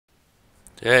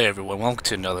Hey everyone, welcome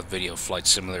to another video of Flight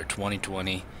Simulator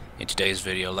 2020. In today's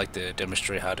video, I'd like to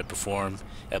demonstrate how to perform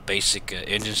a basic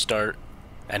engine start,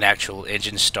 an actual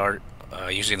engine start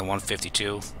using the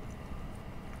 152.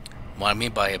 What I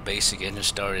mean by a basic engine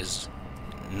start is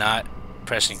not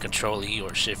pressing Control E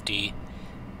or Shift E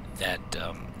that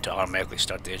to automatically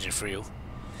start the engine for you,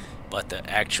 but the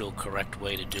actual correct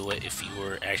way to do it if you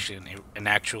were actually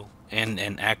in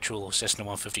an actual Cessna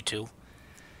 152.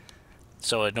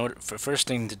 So first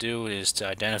thing to do is to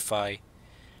identify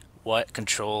what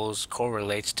controls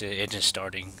correlates to engine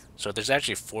starting. So there's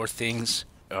actually four things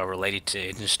related to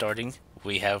engine starting.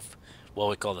 We have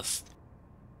what we call the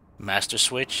master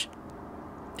switch,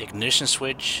 ignition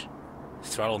switch,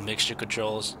 throttle mixture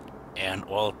controls, and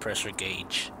oil pressure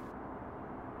gauge.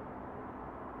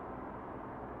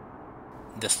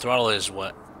 The throttle is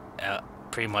what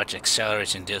pretty much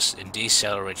accelerates and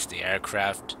decelerates the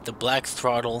aircraft. The black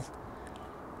throttle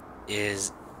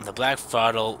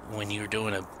when you're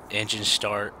doing an engine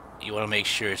start. You want to make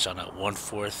sure it's on a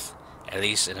 1/4, at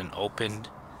least in an opened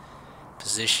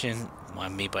position. What I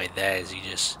mean by that is you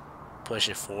just push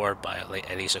it forward by at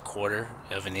least 1/4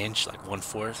 of an inch, like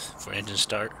 1/4 for engine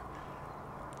start.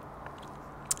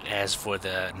 As for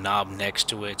the knob next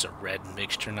to it, it's a red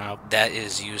mixture knob. That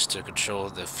is used to control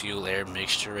the fuel-air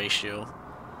mixture ratio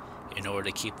in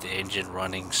order to keep the engine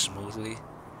running smoothly.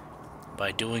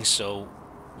 By doing so,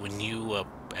 when you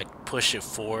push it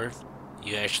forward,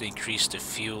 you actually increase the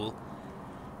fuel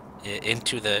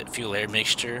into the fuel-air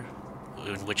mixture,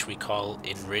 in which we call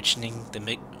enriching the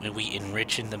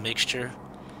mixture.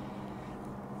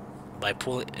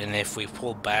 And if we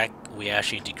pull back, we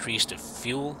actually decrease the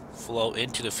fuel flow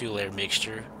into the fuel-air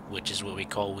mixture, which is what we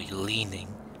call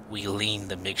leaning. We lean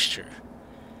the mixture.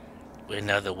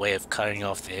 Another way of cutting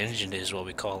off the engine is what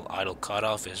we call idle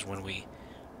cutoff, is when we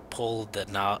pull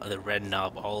the red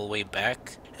knob all the way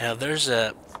back. Now there's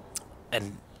a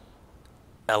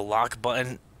lock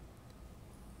button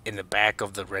in the back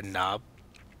of the red knob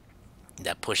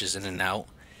that pushes in and out.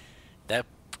 The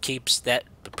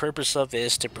purpose of it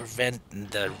is to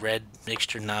prevent the red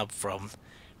mixture knob from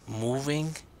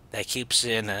moving. That keeps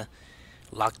it in a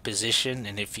locked position,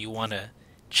 and if you want to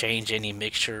change any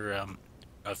mixture,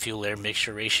 fuel air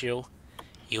mixture ratio,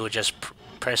 you would just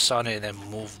press on it and then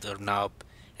move the knob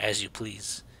as you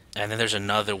please. And then there's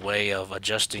another way of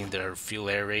adjusting the fuel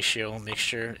air ratio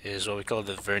mixture, is what we call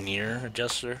the vernier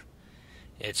adjuster.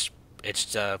 It's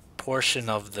the portion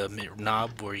of the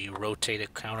knob where you rotate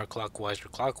it counterclockwise or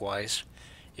clockwise.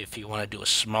 If you want to do a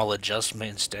small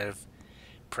adjustment, instead of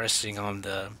pressing on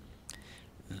the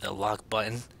lock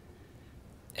button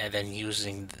and then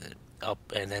using the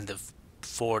up and then the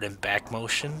forward and back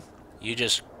motion, you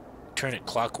just turn it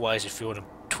clockwise if you want to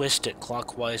twist it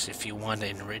clockwise if you want to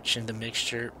enrich in the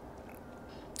mixture,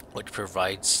 which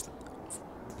provides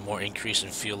more increase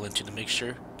in fuel into the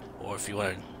mixture. Or if you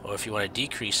want to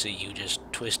decrease it, you just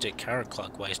twist it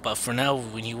counterclockwise. But for now,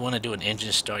 when you want to do an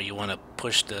engine start, you want to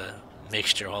push the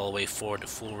mixture all the way forward to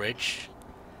full rich.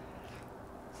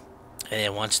 And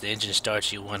then once the engine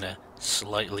starts, you want to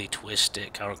slightly twist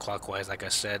it counterclockwise, like I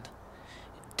said,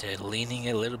 to leaning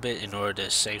it a little bit in order to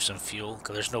save some fuel.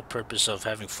 Because there's no purpose of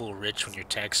having full rich when you're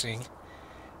taxiing.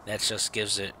 That just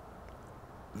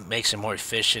makes it more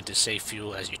efficient to save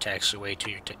fuel as you taxi away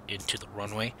into the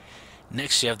runway.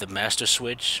 Next, you have the master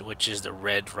switch, which is the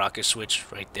red rocket switch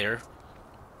right there.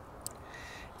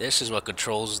 This is what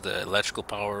controls the electrical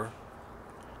power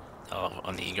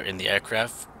in the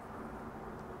aircraft.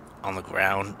 On the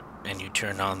ground, and you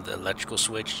turn on the electrical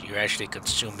switch, you're actually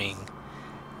consuming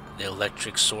the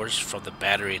electric source from the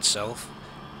battery itself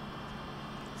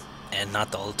and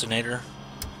not the alternator.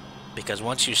 Because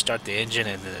once you start the engine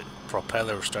and the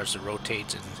propeller starts to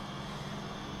rotate and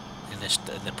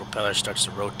the propeller starts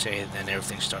to rotate, and then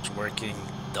everything starts working,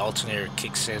 the alternator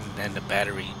kicks in, then the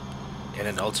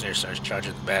alternator starts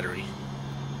charging the battery.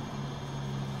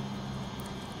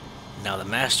 Now the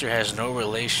master has no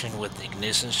relation with the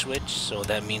ignition switch, so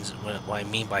that means, what I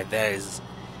mean by that is,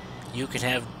 you can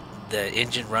have the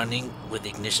engine running with the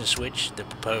ignition switch, the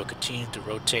propeller will continue to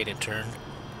rotate and turn,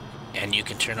 and you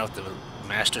can turn off the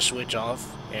master switch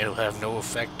off, and it will have no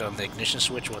effect on the ignition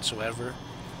switch whatsoever.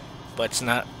 But it's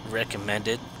not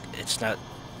recommended. It's not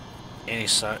any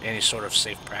sort of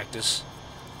safe practice.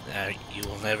 You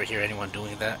will never hear anyone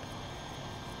doing that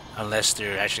unless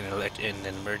they're actually in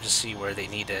an emergency where they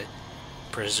need to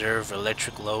preserve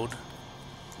electric load.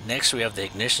 Next, we have the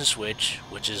ignition switch,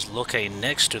 which is located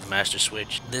next to the master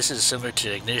switch. This is similar to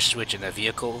the ignition switch in a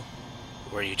vehicle,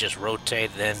 where you just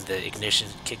rotate, then the ignition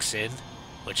kicks in,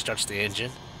 which starts the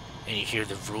engine, and you hear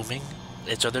the vrooming.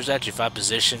 And so there's actually 5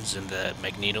 positions in the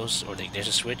magnetos or the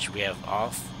ignition switch. We have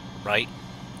off, right,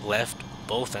 left,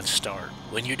 both, and start.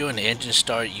 When you're doing the engine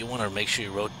start, you want to make sure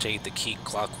you rotate the key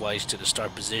clockwise to the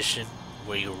start position,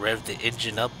 where you rev the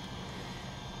engine up,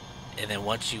 and then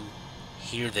once you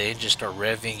hear the engine start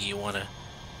revving, you want to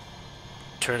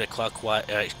turn it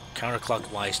clockwise,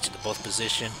 counterclockwise to the both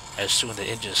position as soon as the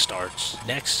engine starts.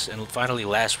 Next, and finally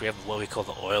last, we have what we call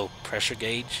the oil pressure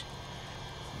gauge.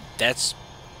 This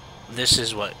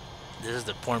is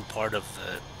the important part of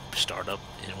the startup,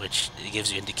 in which it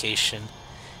gives you indication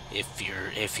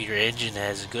if your engine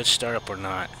has a good startup or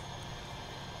not.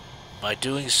 By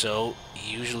doing so,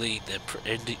 usually the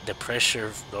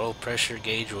oil pressure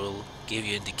gauge will give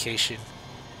you indication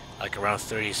like around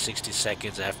 30-60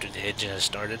 seconds after the engine has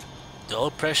started. The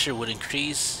oil pressure would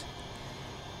increase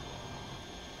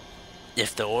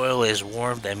if the oil is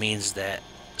warm. That means that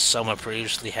someone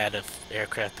previously had an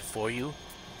aircraft before you.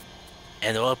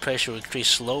 And the oil pressure will increase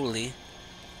slowly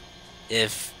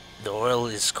if the oil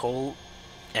is cold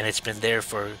and it's been there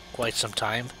for quite some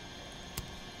time.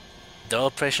 The oil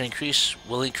pressure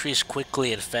will increase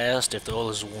quickly and fast if the oil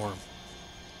is warm.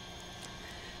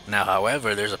 Now,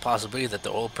 however, there's a possibility that the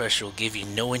oil pressure will give you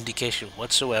no indication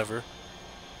whatsoever,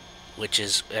 which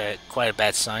is quite a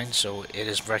bad sign. So it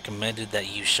is recommended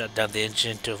that you shut down the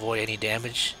engine to avoid any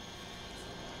damage.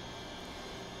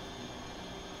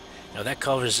 Now that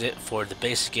covers it for the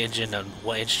basic engine and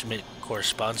what instrument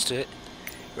corresponds to it.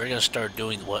 We're going to start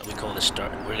doing what we call the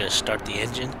start. We're going to start the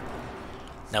engine.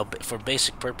 Now, for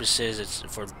basic purposes, it's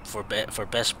for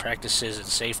best practices and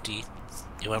safety,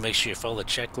 you want to make sure you follow the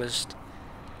checklist.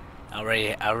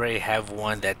 I already have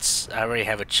one I already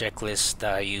have a checklist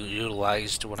that I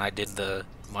utilized when I did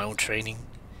my own training.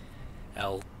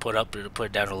 I'll put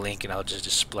down a link, and I'll just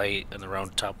display it in the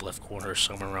round top left corner,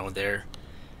 somewhere around there,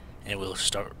 and we'll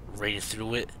start reading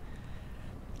through it.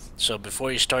 So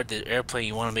before you start the airplane,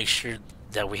 you want to make sure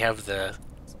that we have the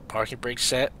parking brake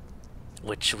set,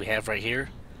 which we have right here.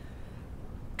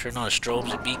 Turn on the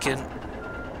strobes and beacon,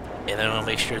 and then we'll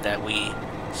make sure that we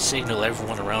signal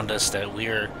everyone around us that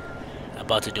we're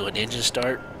about to do an engine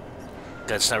start.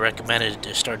 That's not recommended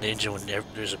to start the engine when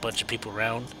there's a bunch of people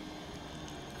around.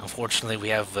 Unfortunately, we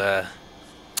have the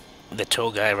tow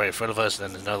guy right in front of us,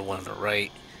 and then another one on the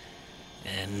right,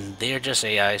 and they are just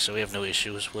AI, so we have no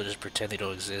issues. We'll just pretend they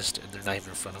don't exist and they're not even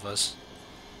in front of us.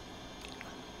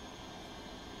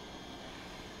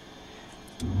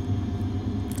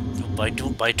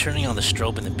 By turning on the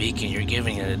strobe and the beacon, you're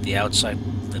giving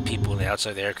the people on the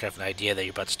outside of the aircraft an idea that you're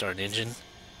about to start an engine.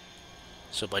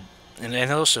 So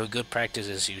and also a good practice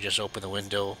is you just open the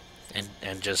window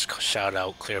and just shout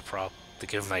out clear prop to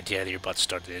give them an idea that you're about to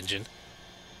start the engine.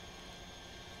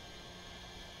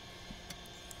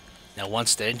 Now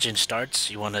once the engine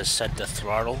starts, you want to set the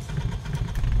throttle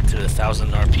to 1,000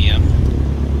 RPM,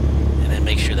 and then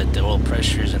make sure that the oil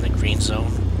pressure is in the green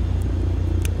zone.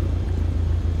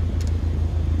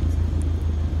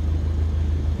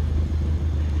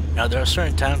 Now there are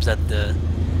certain times that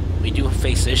we do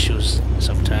face issues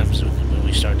sometimes when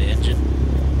we start the engine.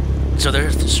 So there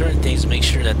are certain things to make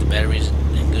sure that the battery is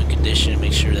in good condition,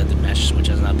 make sure that the master switch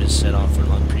has not been set on for a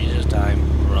long period of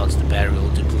time, or else the battery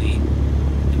will deplete,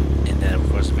 and then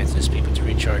of course the maintenance people to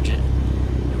recharge it.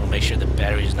 And we'll make sure the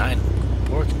battery is not in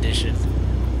poor condition.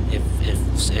 If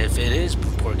it is in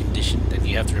poor condition, then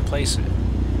you have to replace it.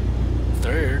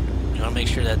 Third, you want to make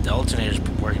sure that the alternator is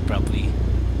working properly.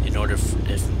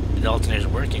 If the alternator is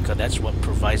working, because that's what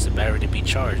provides the battery to be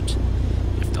charged.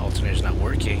 If the alternator is not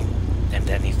working, then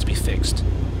that needs to be fixed,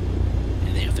 and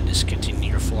then you have to discontinue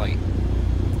your flight.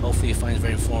 Hopefully you find it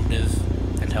very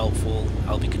informative and helpful.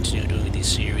 I'll be continuing doing these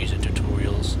series and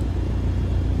tutorials,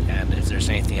 and if there's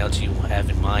anything else you have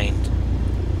in mind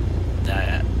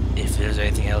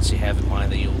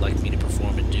that you would like me to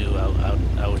perform and do,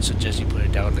 I would suggest you put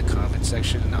it down in the comment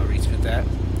section, and I'll read through that.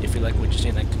 If you like what you're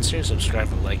seeing, then consider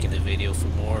subscribing and liking the video for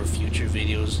more future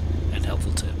videos and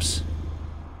helpful tips.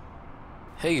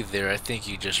 Hey there, I think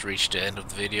you just reached the end of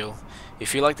the video.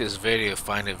 If you like this video and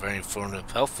find it very informative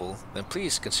and helpful, then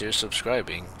please consider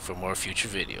subscribing for more future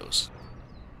videos.